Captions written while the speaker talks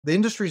The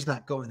industry's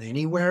not going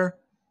anywhere.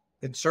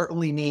 It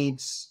certainly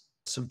needs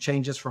some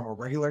changes from a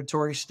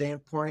regulatory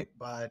standpoint,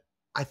 but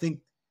I think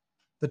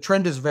the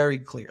trend is very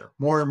clear.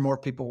 More and more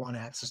people want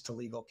access to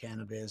legal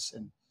cannabis.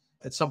 And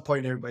at some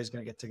point, everybody's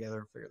going to get together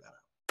and figure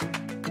that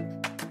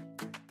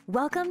out.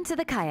 Welcome to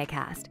the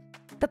KayaCast,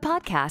 the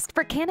podcast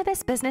for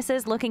cannabis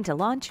businesses looking to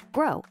launch,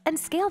 grow, and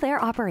scale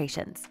their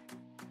operations.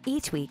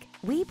 Each week,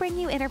 we bring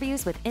you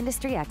interviews with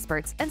industry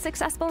experts and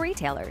successful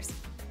retailers,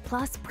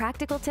 plus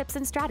practical tips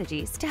and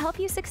strategies to help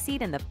you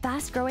succeed in the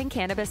fast-growing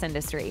cannabis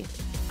industry.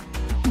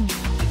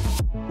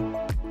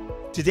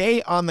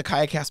 Today on the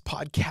KayaCast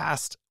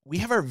podcast, we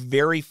have our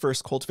very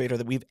first cultivator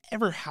that we've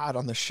ever had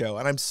on the show,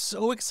 and I'm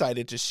so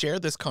excited to share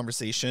this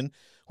conversation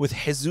with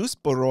Jesús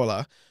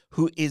Burrola,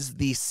 who is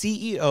the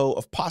CEO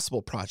of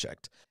POSIBL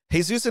Project.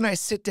 Jesus and I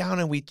sit down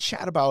and we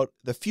chat about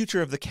the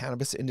future of the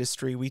cannabis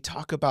industry. We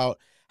talk about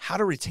how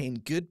to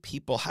retain good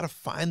people, how to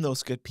find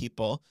those good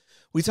people.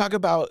 We talk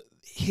about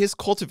his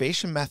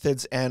cultivation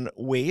methods and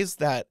ways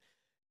that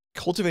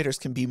cultivators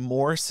can be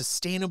more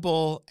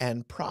sustainable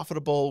and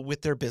profitable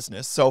with their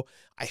business. So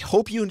I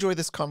hope you enjoy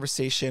this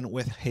conversation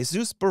with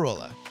Jesús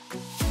Burrola.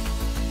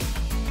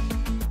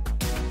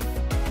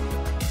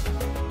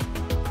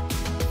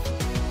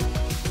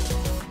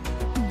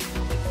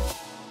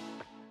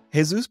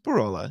 Jesús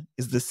Burrola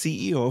is the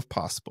CEO of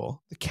POSIBL,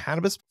 the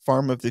cannabis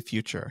farm of the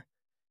future,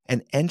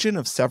 an engine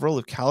of several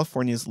of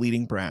California's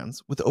leading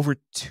brands. With over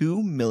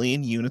 2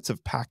 million units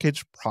of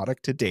packaged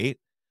product to date,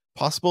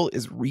 POSIBL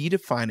is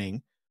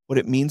redefining what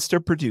it means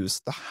to produce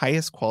the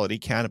highest quality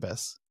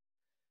cannabis.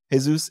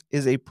 Jesús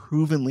is a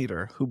proven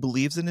leader who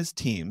believes in his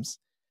teams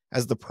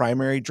as the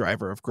primary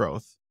driver of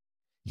growth.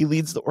 He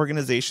leads the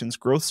organization's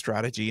growth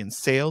strategy in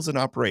sales and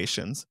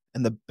operations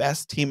and the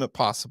best team at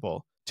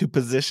POSIBL to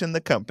position the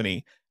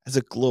company as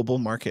a global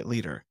market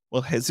leader.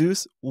 Well,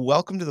 Jesús,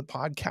 welcome to the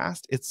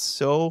podcast. It's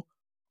so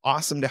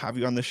awesome to have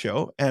you on the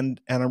show,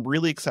 and I'm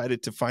really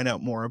excited to find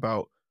out more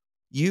about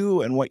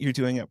you and what you're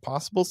doing at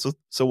POSIBL.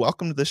 So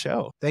welcome to the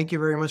show. Thank you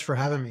very much for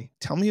having me.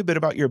 Tell me a bit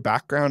about your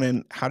background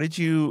and how did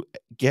you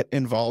get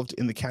involved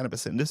in the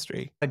cannabis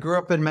industry? I grew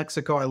up in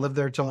Mexico. I lived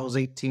there till I was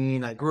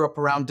 18. I grew up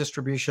around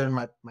distribution.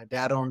 My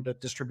dad owned a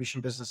distribution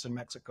business in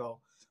Mexico,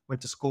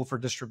 went to school for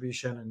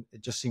distribution, and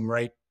it just seemed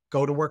right.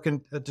 Go to work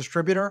in a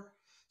distributor.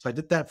 So I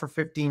did that for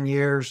 15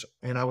 years,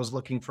 and I was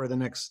looking for the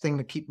next thing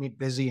to keep me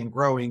busy and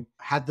growing.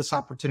 I had this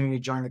opportunity to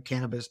join the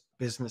cannabis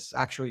business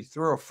actually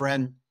through a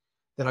friend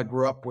that I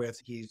grew up with.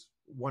 He's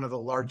one of the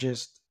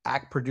largest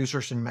ag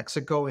producers in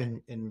Mexico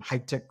in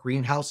high-tech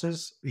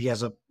greenhouses. He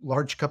has a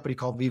large company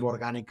called Viva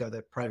Organica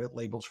that private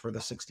labels for the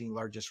 16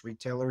 largest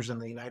retailers in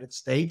the United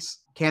States.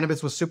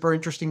 Cannabis was super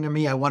interesting to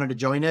me. I wanted to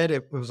join it.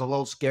 It was a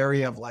little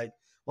scary of like,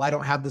 well, I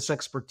don't have this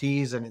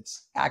expertise and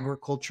it's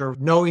agriculture.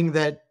 Knowing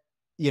that,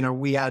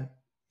 we had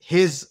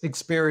his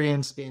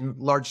experience in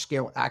large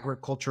scale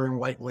agriculture and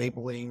white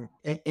labeling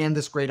and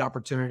this great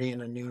opportunity in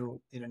a new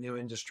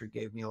industry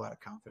gave me a lot of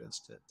confidence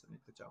to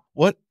make the jump.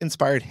 What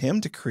inspired him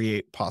to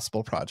create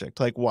POSIBL Project?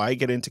 Like, why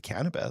get into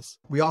cannabis?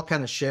 We all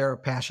kind of share a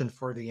passion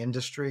for the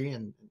industry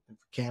and for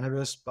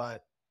cannabis,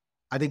 but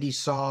I think he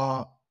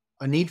saw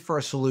a need for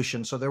a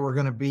solution. So there were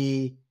going to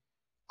be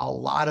a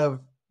lot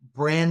of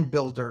brand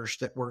builders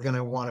that were going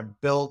to want to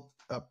build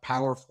a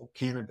powerful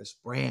cannabis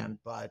brand,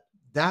 but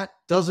that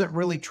doesn't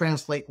really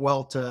translate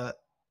well to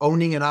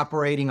owning and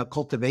operating a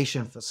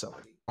cultivation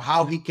facility.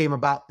 How he came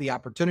about the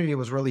opportunity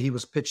was really, he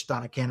was pitched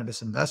on a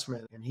cannabis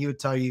investment. And he would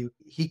tell you,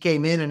 he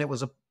came in and it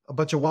was a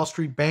bunch of Wall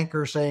Street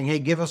bankers saying, hey,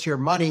 give us your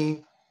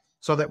money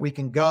so that we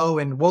can go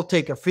and we'll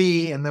take a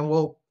fee and then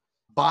we'll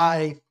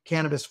buy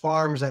cannabis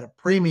farms at a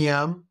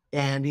premium.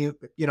 And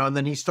and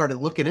then he started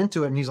looking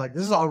into it and he's like,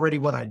 this is already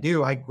what I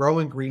do. I grow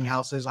in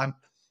greenhouses. I'm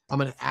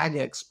an ag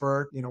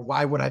expert.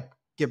 Why would I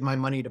give my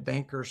money to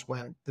bankers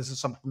when this is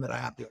something that I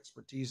have the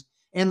expertise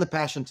and the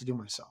passion to do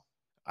myself?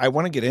 I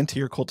want to get into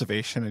your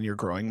cultivation and your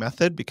growing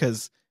method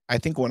because I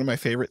think one of my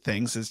favorite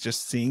things is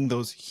just seeing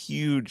those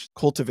huge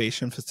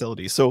cultivation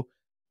facilities. So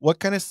what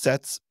kind of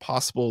sets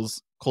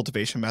POSIBL's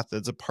cultivation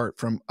methods apart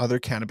from other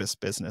cannabis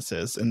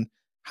businesses? And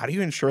how do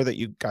you ensure that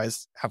you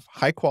guys have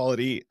high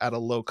quality at a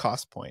low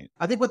cost point?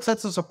 I think what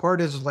sets us apart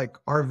is like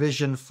our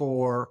vision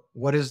for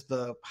what is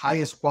the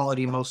highest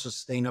quality, most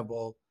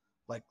sustainable,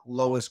 like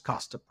lowest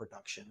cost of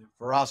production.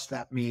 For us,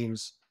 that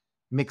means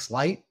mixed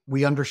light.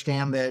 We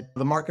understand that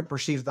the market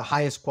perceives the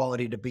highest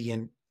quality to be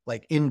in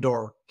like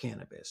indoor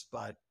cannabis,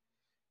 but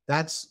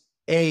that's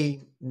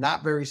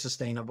not very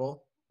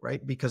sustainable,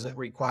 right? Because it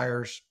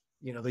requires,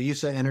 the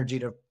use of energy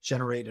to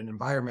generate an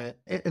environment.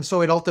 And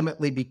so it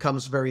ultimately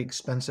becomes very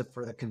expensive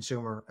for the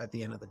consumer at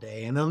the end of the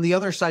day. And on the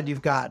other side,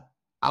 you've got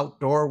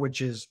outdoor,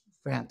 which is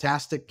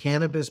fantastic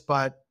cannabis,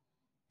 but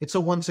it's a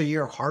once a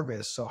year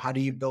harvest. So how do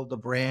you build a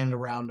brand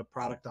around a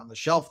product on the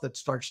shelf that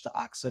starts to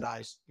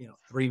oxidize,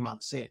 3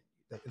 months in?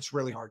 It's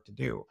really hard to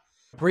do.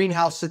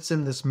 Greenhouse sits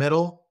in this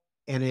middle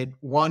and it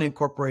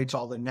incorporates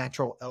all the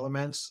natural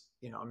elements,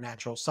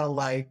 natural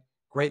sunlight,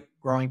 great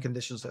growing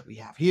conditions that we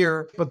have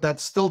here, but that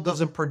still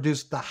doesn't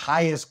produce the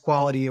highest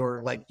quality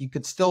or like you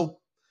could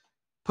still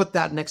put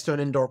that next to an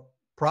indoor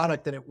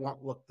product and it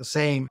won't look the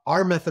same.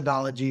 Our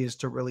methodology is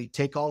to really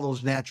take all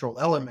those natural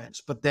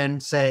elements, but then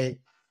say,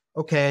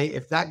 okay,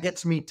 if that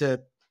gets me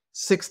to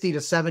 60 to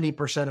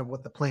 70% of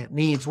what the plant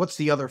needs, what's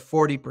the other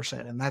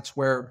 40%? And that's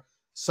where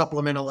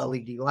supplemental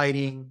LED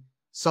lighting,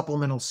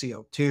 supplemental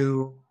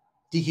CO2,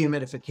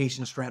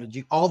 dehumidification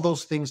strategy, all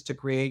those things to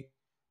create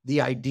the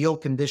ideal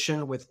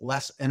condition with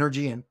less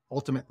energy and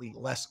ultimately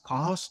less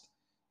cost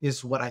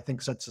is what I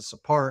think sets us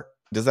apart.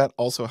 Does that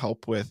also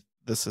help with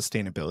the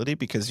sustainability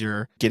because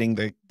you're getting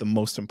the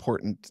most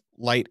important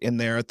light in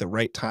there at the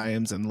right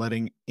times and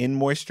letting in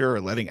moisture or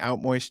letting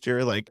out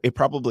moisture? Like it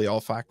probably all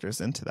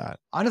factors into that.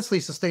 Honestly,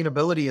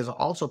 sustainability is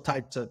also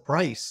tied to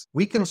price.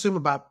 We consume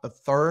about a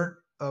third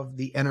of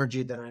the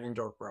energy that an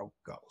indoor grow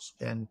goes,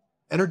 and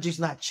energy is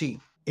not cheap.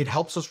 It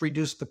helps us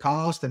reduce the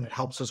cost and it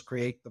helps us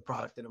create the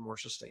product in a more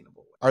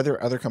sustainable way. Are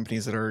there other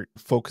companies that are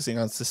focusing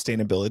on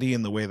sustainability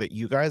in the way that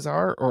you guys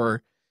are?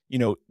 Or,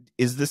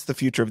 is this the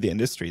future of the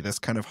industry, this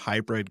kind of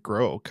hybrid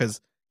grow?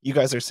 Because you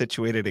guys are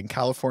situated in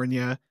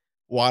California.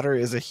 Water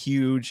is a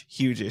huge,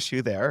 huge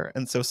issue there.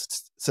 And so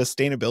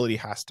sustainability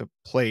has to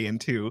play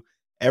into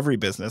every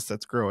business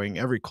that's growing,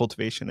 every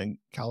cultivation in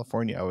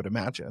California, I would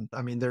imagine.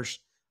 I mean, there's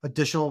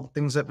additional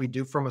things that we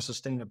do from a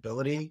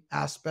sustainability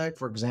aspect.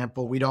 For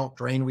example, we don't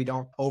drain, we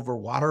don't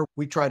overwater.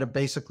 We try to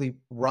basically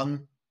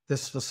run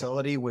this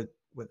facility with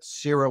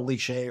zero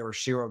leachate or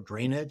zero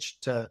drainage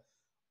to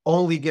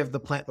only give the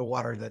plant the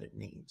water that it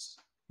needs.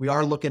 We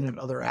are looking at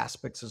other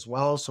aspects as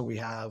well. So we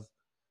have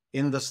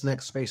in this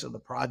next space of the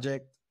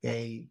project,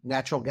 a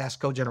natural gas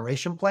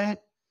cogeneration plant,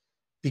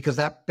 because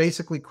that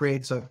basically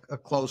creates a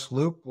closed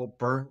loop. We'll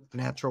burn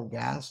natural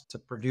gas to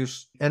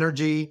produce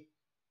energy.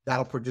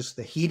 That'll produce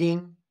the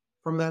heating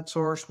from that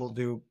source. We'll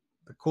do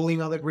the cooling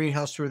of the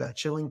greenhouse through that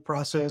chilling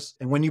process.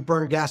 And when you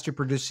burn gas, you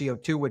produce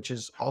CO2, which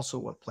is also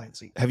what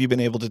plants eat. Have you been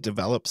able to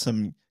develop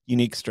some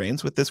unique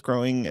strains with this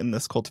growing and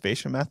this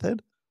cultivation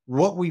method?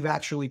 What we've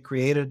actually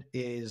created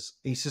is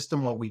a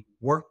system where we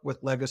work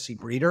with legacy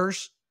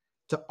breeders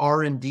to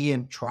R&D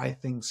and try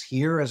things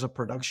here as a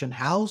production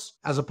house,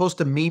 as opposed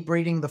to me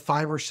breeding the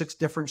 5 or 6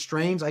 different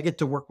strains. I get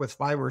to work with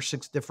 5 or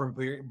 6 different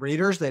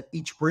breeders that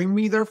each bring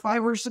me their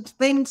 5 or 6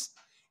 things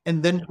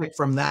and then pick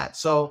from that.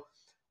 So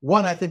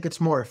 1, I think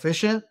it's more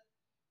efficient,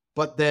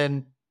 but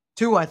then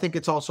 2, I think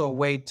it's also a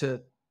way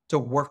to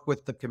work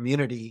with the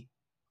community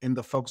and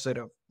the folks that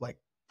have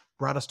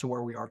brought us to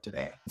where we are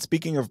today.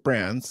 Speaking of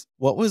brands,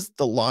 what was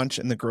the launch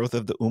and the growth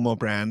of the Umo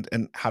brand,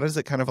 and how does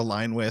it kind of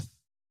align with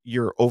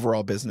your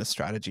overall business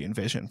strategy and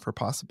vision for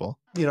POSIBL?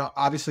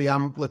 Obviously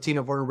I'm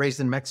Latino, born and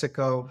raised in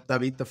Mexico.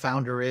 David, the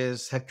founder,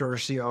 is Hector,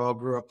 COO,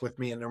 grew up with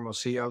me in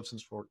Hermosillo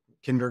since we're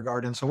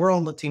kindergarten. So we're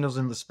all Latinos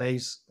in the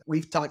space.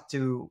 We've talked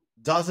to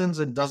dozens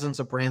and dozens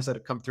of brands that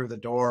have come through the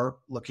door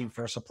looking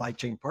for a supply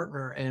chain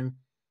partner. And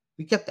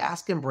we kept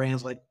asking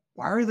brands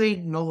why are there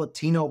no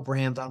Latino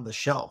brands on the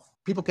shelf?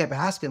 People kept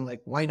asking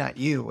why not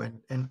you?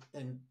 And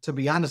to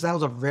be honest, that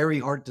was a very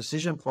hard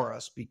decision for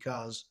us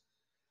because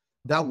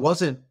that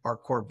wasn't our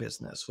core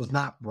business, was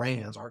not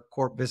brands. Our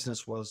core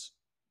business was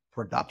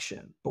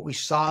production. But we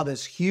saw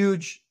this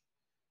huge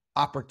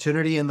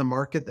opportunity in the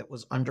market that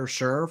was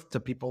underserved to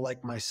people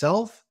like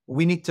myself.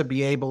 We need to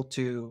be able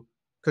to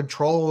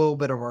control a little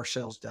bit of our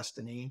sales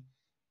destiny.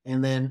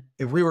 And then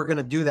if we were going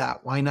to do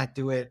that, why not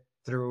do it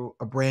through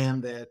a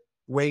brand that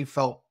we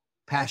felt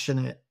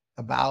passionate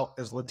about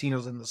as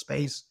Latinos in the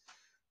space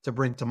to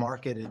bring to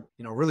market and,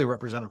 really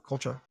represent our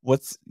culture.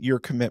 What's your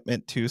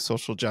commitment to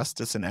social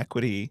justice and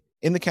equity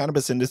in the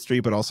cannabis industry,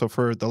 but also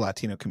for the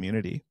Latino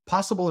community?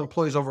 POSIBL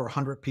employs over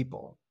 100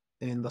 people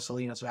in the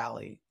Salinas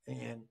Valley.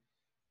 And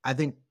I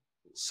think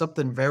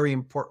something very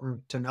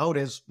important to note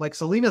is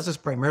Salinas is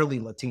primarily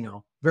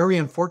Latino. Very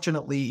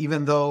unfortunately,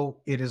 even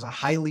though it is a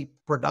highly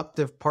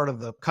productive part of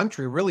the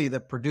country, really,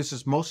 that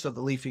produces most of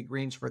the leafy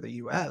greens for the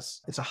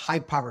US, it's a high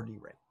poverty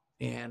rate.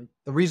 And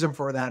the reason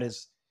for that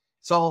is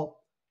it's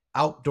all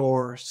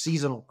outdoor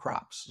seasonal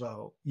crops.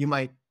 So you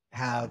might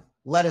have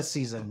lettuce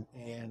season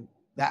and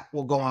that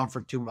will go on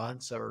for 2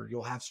 months, or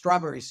you'll have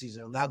strawberry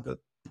season and that'll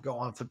go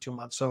on for 2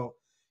 months. So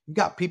you've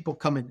got people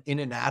coming in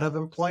and out of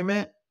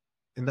employment,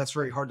 and that's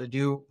very hard to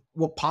do.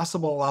 What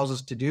POSIBL allows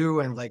us to do,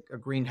 and a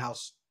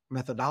greenhouse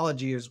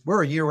methodology, is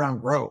we're a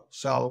year-round grow.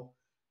 So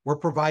we're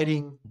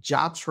providing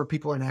jobs for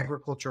people in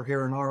agriculture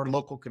here in our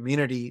local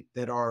community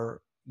that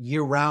are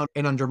year-round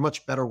and under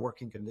much better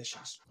working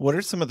conditions. What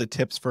are some of the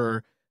tips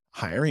for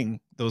hiring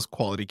those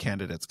quality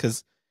candidates?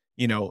 Because,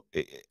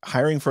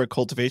 hiring for a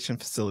cultivation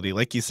facility,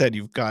 like you said,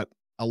 you've got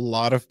a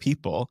lot of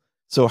people.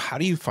 So how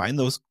do you find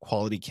those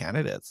quality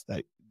candidates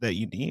that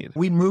you need?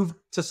 We moved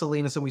to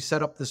Salinas and we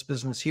set up this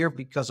business here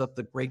because of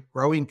the great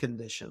growing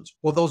conditions.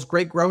 Well, those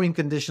great growing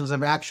conditions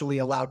have actually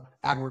allowed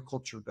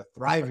agriculture to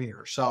thrive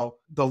here. So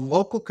the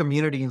local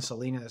community in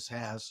Salinas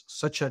has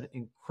such an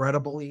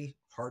incredibly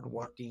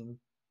hardworking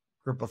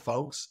group of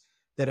folks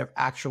that have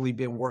actually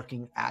been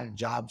working at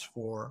jobs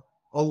for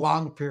a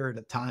long period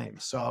of time.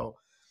 So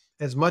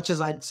as much as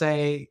I'd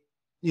say,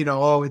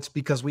 it's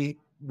because we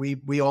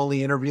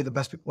only interview the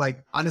best people,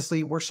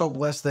 honestly, we're so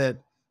blessed that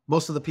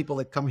Most of the people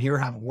that come here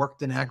have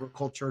worked in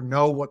agriculture,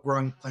 know what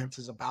growing plants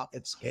is about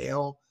at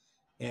scale,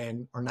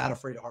 and are not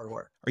afraid of hard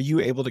work. Are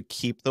you able to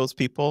keep those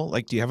people?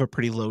 Like, do you have a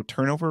pretty low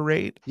turnover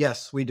rate?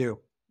 Yes, we do.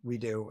 We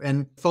do.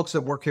 And folks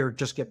that work here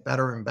just get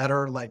better and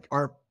better. Like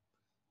our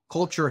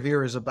culture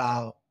here is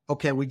about,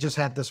 okay, we just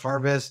had this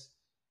harvest.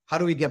 How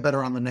do we get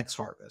better on the next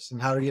harvest? And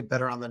how do we get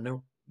better on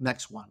the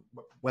next one?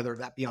 Whether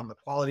that be on the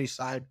quality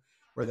side,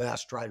 whether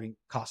that's driving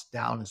costs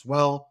down as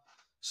well.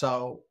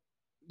 So,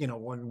 you know,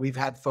 when we've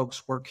had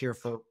folks work here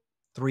for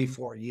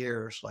 3-4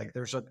 years, like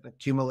there's an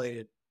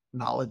accumulated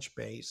knowledge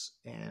base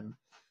and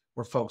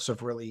where folks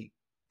have really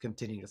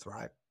continued to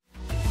thrive.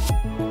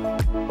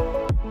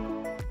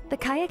 The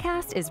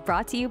KayaCast is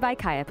brought to you by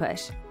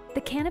KayaPush,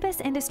 the cannabis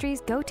industry's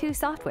go-to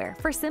software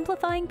for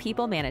simplifying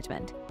people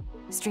management.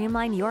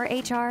 Streamline your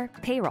HR,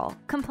 payroll,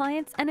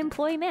 compliance, and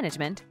employee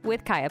management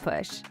with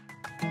KayaPush.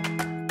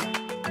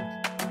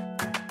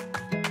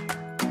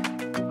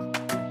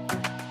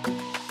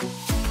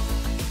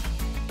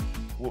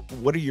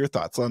 What are your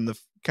thoughts on the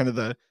kind of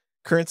the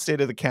current state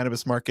of the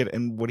cannabis market,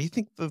 and what do you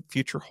think the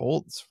future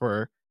holds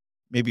for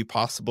maybe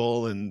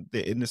POSIBL and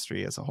the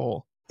industry as a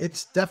whole?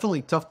 It's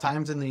definitely tough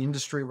times in the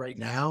industry right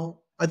now.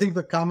 I think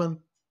the common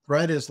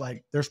thread is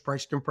like there's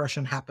price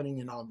compression happening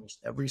in almost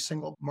every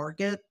single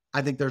market.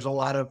 I think there's a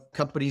lot of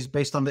companies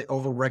based on the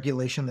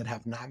overregulation that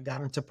have not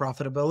gotten to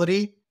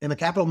profitability, and the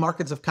capital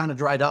markets have kind of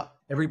dried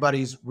up.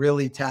 Everybody's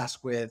really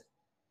tasked with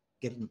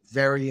getting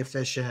very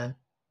efficient,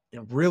 you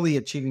know, really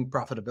achieving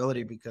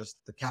profitability because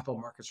the capital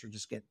markets are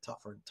just getting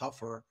tougher and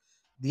tougher.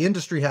 The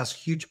industry has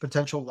huge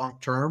potential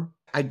long-term.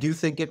 I do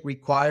think it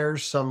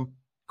requires some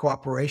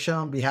cooperation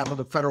on behalf of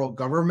the federal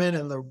government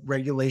and the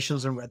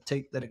regulations and red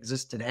tape that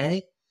exist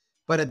today.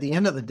 But at the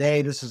end of the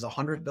day, this is a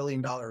 $100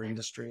 billion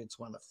industry. It's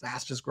one of the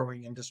fastest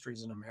growing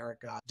industries in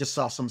America. Just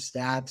saw some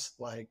stats,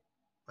 like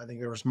I think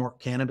there was more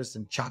cannabis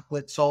than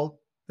chocolate sold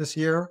this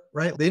year,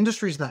 right? The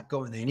industry's not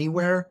going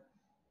anywhere.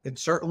 It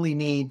certainly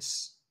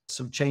needs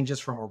some changes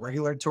from a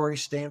regulatory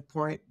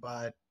standpoint,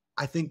 but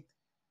I think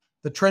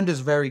the trend is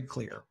very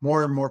clear.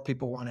 More and more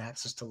people want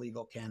access to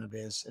legal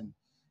cannabis. And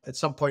at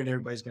some point,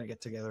 everybody's going to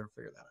get together and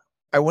figure that out.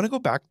 I want to go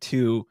back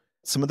to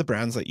some of the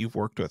brands that you've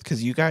worked with,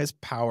 because you guys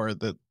power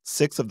the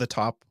 6 of the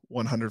top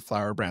 100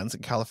 flower brands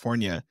in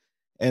California.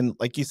 And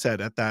like you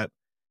said, at that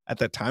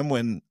time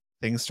when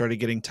things started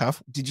getting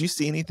tough, did you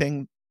see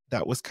anything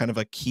that was kind of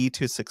a key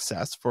to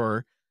success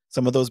for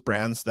some of those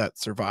brands that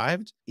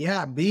survived?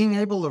 Yeah, being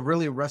able to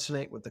really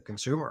resonate with the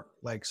consumer.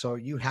 Like, so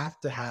you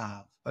have to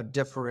have a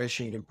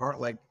differentiating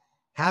part. Like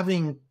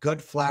having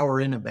good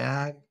flower in a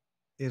bag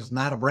is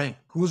not a brand.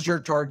 Who's your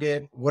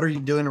target? What are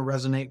you doing to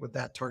resonate with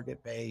that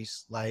target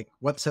base? Like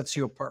what sets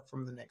you apart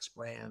from the next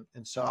brand?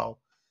 And so,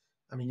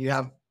 I mean, you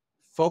have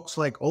folks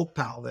like Old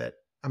Pal that,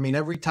 I mean,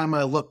 every time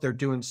I look, they're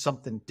doing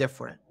something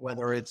different,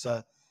 whether it's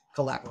a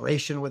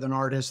collaboration with an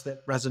artist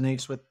that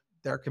resonates with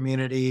their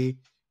community,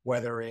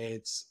 whether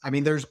it's, I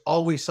mean, there's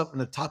always something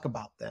to talk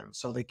about them.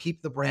 So they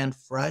keep the brand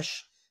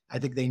fresh. I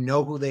think they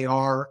know who they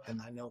are.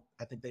 And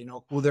I think they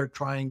know who they're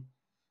trying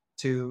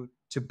to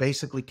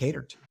basically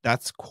cater to.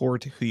 That's core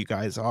to who you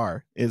guys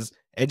are, is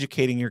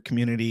educating your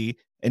community.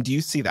 And do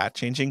you see that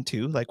changing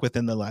too, like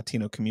within the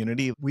Latino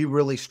community? We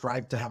really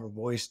strive to have a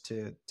voice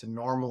to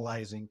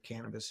normalizing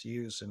cannabis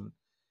use. And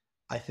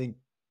I think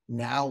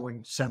now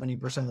when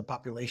 70% of the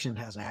population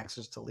has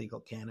access to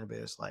legal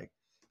cannabis, like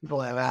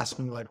people have asked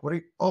me like,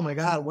 oh my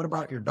God, what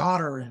about your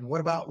daughter? And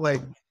what about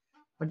like,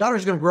 my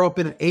daughter's going to grow up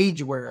in an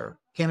age where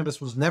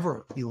cannabis was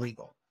never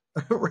illegal,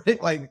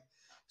 right? Like,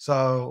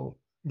 so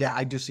yeah,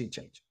 I do see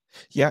change.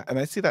 Yeah. And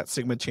I see that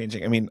stigma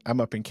changing. I mean, I'm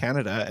up in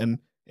Canada and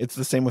it's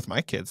the same with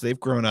my kids. They've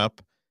grown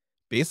up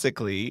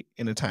basically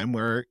in a time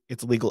where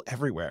it's legal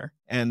everywhere.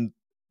 And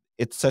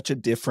it's such a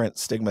different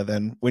stigma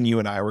than when you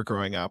and I were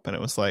growing up. And it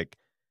was like,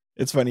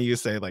 it's funny you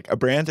say like a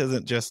brand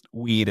isn't just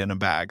weed in a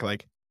bag.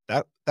 Like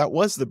that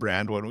was the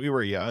brand when we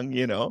were young,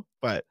 you know,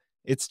 but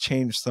it's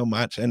changed so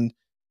much. And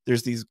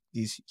there's these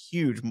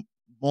huge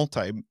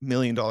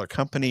multi-million-dollar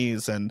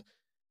companies and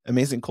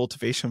amazing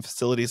cultivation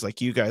facilities like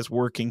you guys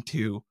working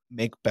to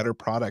make better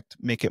product,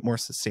 make it more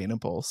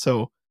sustainable.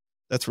 So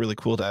that's really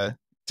cool to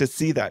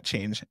see that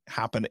change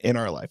happen in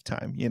our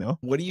lifetime. You know,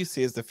 what do you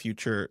see as the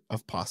future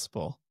of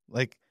POSIBL?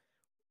 Like,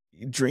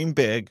 dream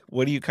big.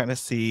 What do you kind of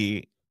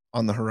see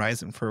on the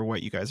horizon for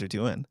what you guys are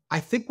doing? I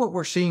think what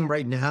we're seeing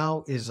right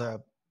now is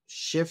a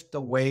shift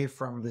away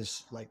from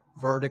this like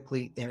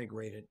vertically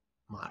integrated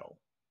model,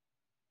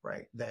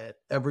 right? That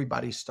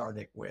everybody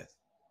started with,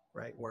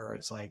 right? Where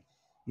it's like,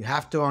 you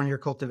have to own your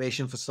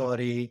cultivation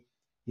facility.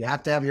 You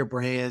have to have your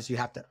brands. You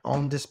have to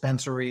own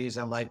dispensaries.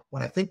 And like,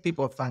 what I think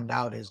people have found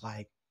out is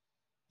like,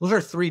 those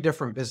are 3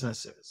 different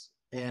businesses.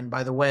 And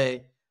by the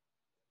way,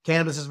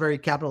 cannabis is very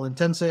capital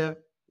intensive.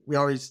 We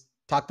always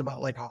talked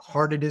about like how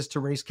hard it is to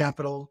raise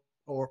capital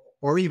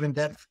or even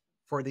debt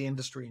for the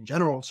industry in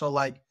general. So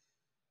like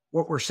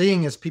what we're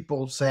seeing is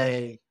people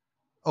say,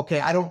 okay,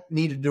 I don't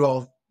need to do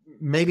all,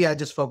 maybe I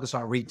just focus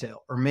on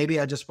retail, or maybe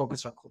I just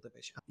focus on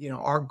cultivation. You know,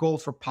 our goal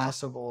for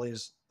POSIBL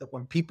is that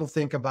when people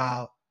think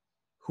about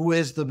who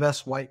is the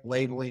best white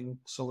labeling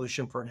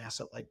solution for an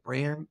asset like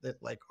brand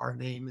that like our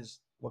name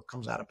is what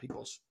comes out of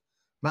people's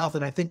mouth.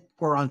 And I think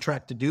we're on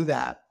track to do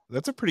that.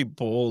 That's a pretty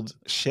bold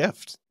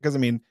shift because, I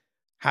mean,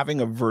 having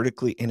a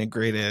vertically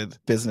integrated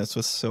business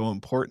was so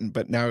important.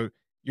 But now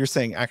you're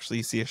saying actually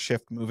you see a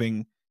shift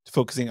moving to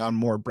focusing on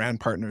more brand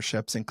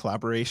partnerships and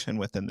collaboration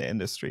within the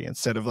industry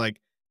instead of like,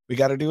 we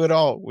got to do it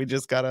all. We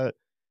got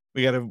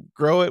to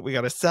grow it. We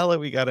got to sell it.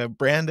 We got to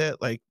brand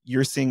it. Like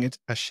you're seeing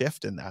a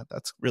shift in that.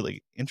 That's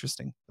really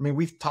interesting. I mean,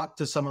 we've talked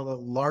to some of the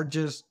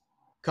largest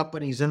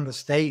companies in the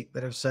state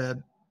that have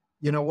said,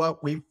 you know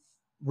what, we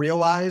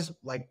realize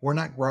like we're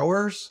not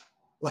growers.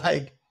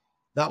 Like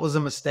that was a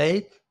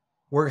mistake.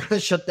 We're going to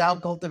shut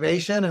down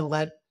cultivation and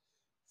let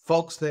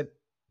folks that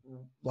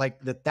like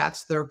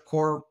that's their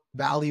core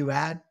value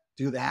add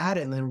do that.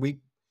 And then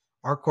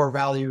our core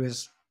value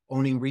is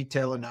owning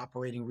retail and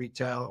operating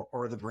retail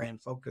or the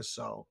brand focus.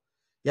 So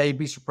yeah, you'd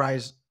be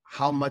surprised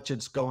how much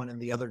it's going in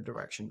the other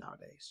direction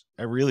nowadays.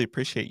 I really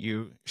appreciate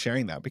you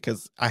sharing that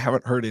because I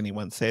haven't heard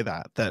anyone say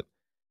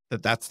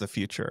that's the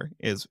future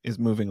is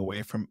moving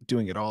away from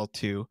doing it all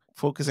to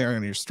focusing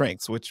on your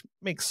strengths, which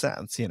makes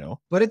sense, you know.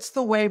 But it's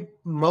the way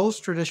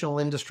most traditional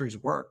industries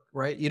work,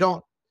 right? You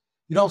don't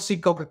see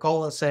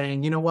Coca-Cola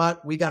saying, you know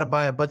what, we got to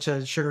buy a bunch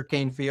of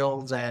sugarcane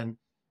fields and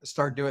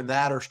start doing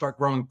that or start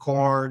growing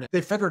corn.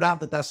 They figured out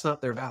that that's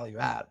not their value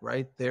add,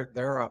 right?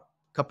 They're a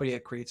company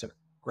that creates a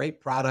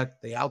great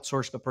product. They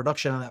outsource the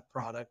production of that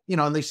product, you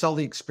know, and they sell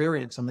the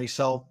experience and they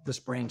sell this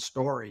brand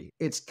story.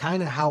 It's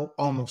kind of how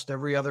almost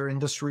every other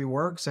industry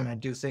works. And I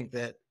do think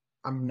that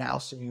I'm now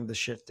seeing the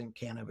shift in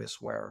cannabis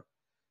where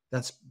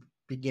that's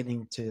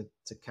beginning to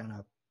kind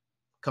of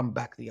come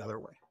back the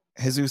other way.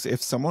 Jesus,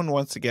 if someone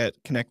wants to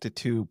get connected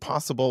to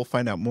POSIBL,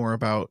 find out more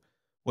about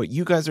what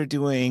you guys are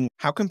doing,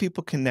 how can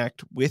people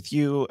connect with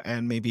you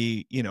and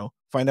maybe, you know,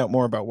 find out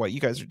more about what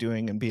you guys are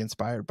doing and be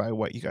inspired by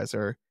what you guys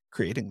are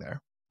creating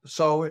there?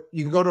 So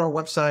you can go to our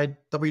website,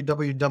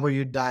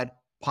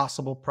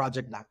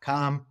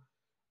 www.posibleproject.com,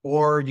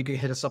 or you can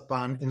hit us up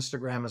on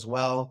Instagram as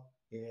well.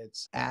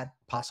 It's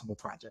 @POSIBL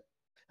Project.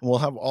 And we'll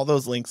have all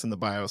those links in the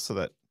bio so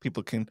that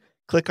people can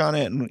click on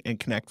it and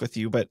connect with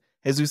you. But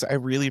Jesus, I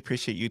really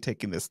appreciate you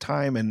taking this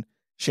time and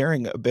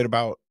sharing a bit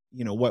about,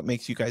 you know, what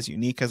makes you guys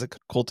unique as a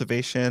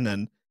cultivation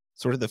and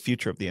sort of the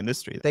future of the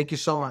industry. Thank you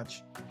so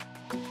much.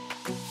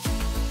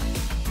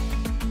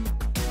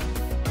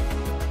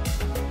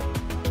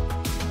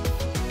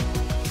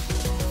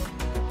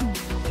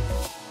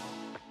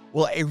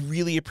 Well, I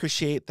really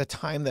appreciate the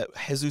time that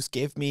Jesus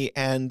gave me,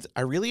 and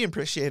I really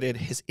appreciated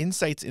his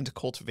insights into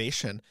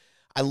cultivation.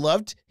 I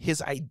loved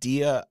his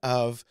idea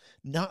of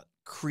not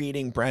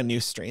creating brand new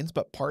strains,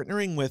 but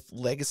partnering with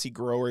legacy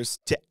growers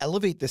to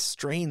elevate the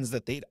strains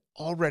that they'd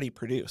already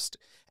produced.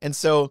 And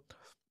so,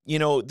 you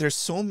know, there's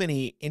so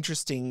many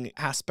interesting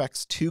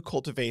aspects to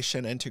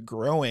cultivation and to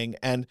growing.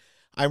 And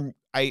I'm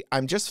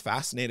just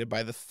fascinated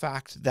by the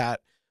fact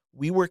that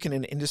we work in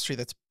an industry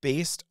that's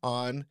based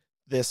on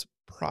this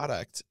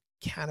product,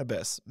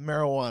 cannabis,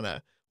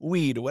 marijuana,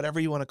 weed, whatever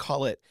you want to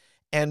call it.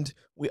 And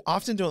we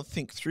often don't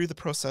think through the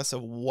process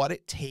of what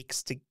it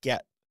takes to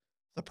get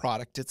the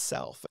product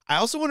itself. I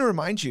also want to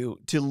remind you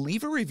to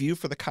leave a review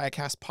for the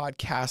KayaCast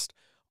podcast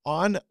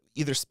on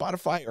either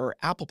Spotify or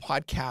Apple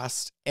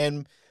Podcasts,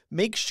 and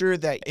make sure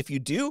that if you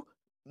do,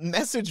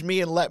 message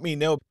me and let me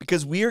know,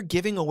 because we are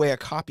giving away a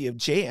copy of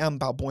J.M.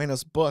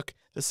 Balbuena's book,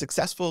 The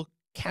Successful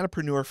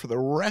Cannapreneur, for the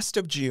rest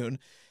of June.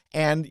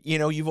 And, you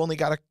know, you've only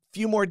got a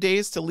few more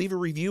days to leave a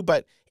review,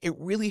 but it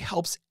really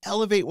helps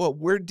elevate what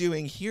we're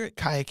doing here at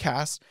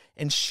KayaCast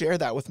and share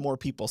that with more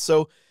people.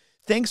 So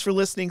thanks for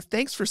listening.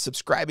 Thanks for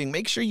subscribing.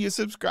 Make sure you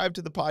subscribe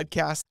to the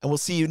podcast, and we'll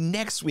see you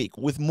next week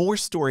with more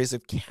stories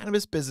of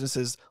cannabis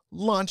businesses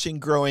launching,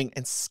 growing,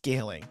 and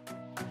scaling.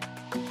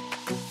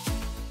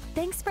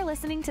 Thanks for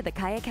listening to the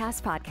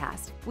KayaCast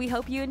podcast. We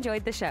hope you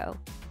enjoyed the show.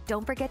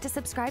 Don't forget to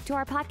subscribe to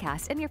our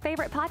podcast in your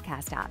favorite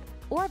podcast app,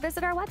 or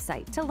visit our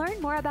website to learn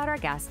more about our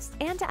guests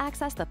and to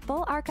access the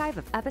full archive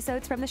of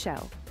episodes from the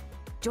show.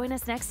 Join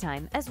us next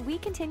time as we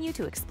continue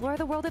to explore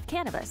the world of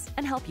cannabis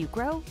and help you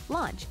grow,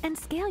 launch, and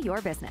scale your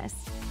business.